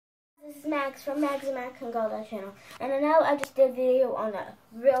This is Max from Max and Max and Golda channel. And I know I just did a video on a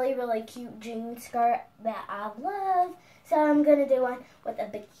really, really cute jean skirt that I love. So I'm going to do one with a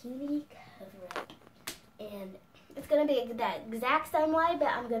bikini cover-up. And it's going to be the exact same way, but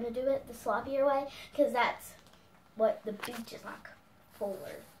I'm going to do it the sloppier way because that's what the beach is like for.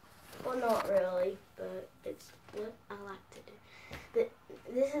 Well, not really, but it's what I like to do.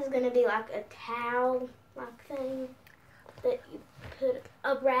 This is going to be like a towel-like thing that you put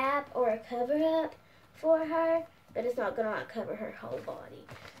a wrap or a cover up for her, but it's not going to like cover her whole body.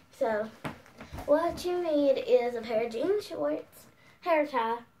 So what you need is a pair of jean shorts, hair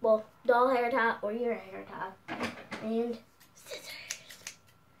tie, well, doll hair tie or your hair tie, and scissors.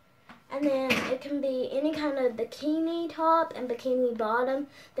 And then it can be any kind of bikini top and bikini bottom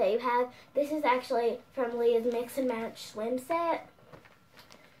that you have. This is actually from Leah's Mix and Match swim set.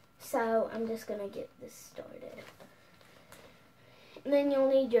 So I'm just going to get this started. And then you'll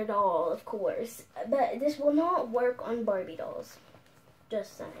need your doll, of course. But this will not work on Barbie dolls.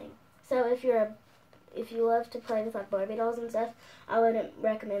 Just saying. So if you love to play with like Barbie dolls and stuff, I wouldn't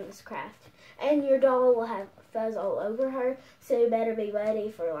recommend this craft. And your doll will have fuzz all over her, so you better be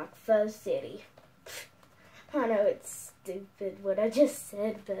ready for like Fuzz City. I know it's stupid what I just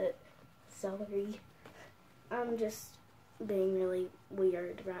said, but sorry. I'm just being really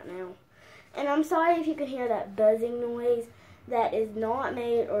weird right now. And I'm sorry if you can hear that buzzing noise. That is not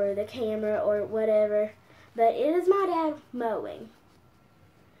me or the camera or whatever, but it is my dad mowing.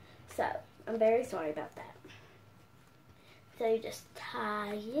 So, I'm very sorry about that. So you just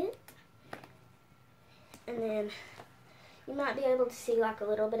tie it, and then you might be able to see like a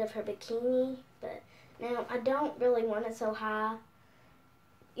little bit of her bikini, but now I don't really want it so high.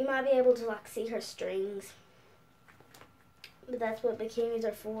 You might be able to like see her strings, but that's what bikinis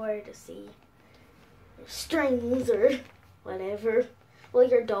are for, to see her strings or whatever. Well,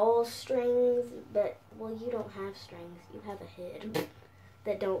 your doll's strings, but, well, you don't have strings. You have a head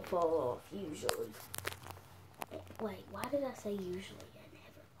that don't fall off, usually. Wait, why did I say usually? I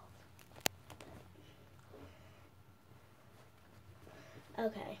never fall.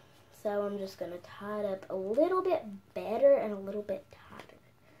 Okay, so I'm just going to tie it up a little bit better and a little bit tighter.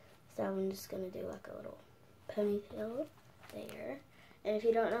 So I'm just going to do like a little ponytail there. And if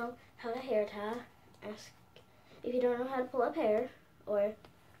you don't know how to hair tie, if you don't know how to pull up hair or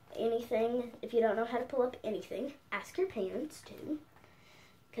anything, if you don't know how to pull up anything, ask your parents too,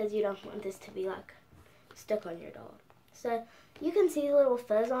 because you don't want this to be like stuck on your doll. So you can see a little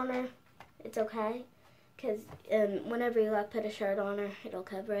fuzz on her. It's okay, because whenever you like put a shirt on her, it'll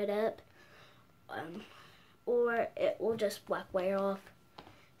cover it up, or it will just like wear off.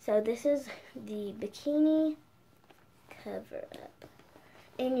 So this is the bikini cover up.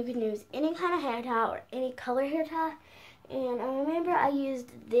 And you can use any kind of hair tie or any color hair tie. And I remember I used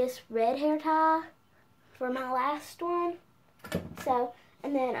this red hair tie for my last one. So,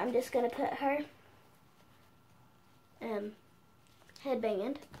 and then I'm just going to put her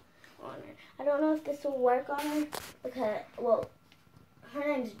headband on her. I don't know if this will work on her because, well, her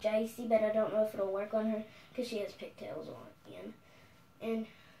name's JC, but I don't know if it'll work on her because she has pigtails on. And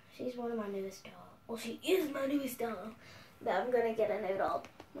she's one of my newest dolls. Well, she is my newest doll. But I'm going to get a new doll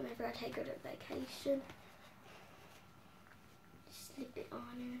whenever I take her to vacation. Just slip it on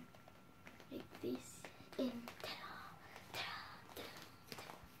her like this.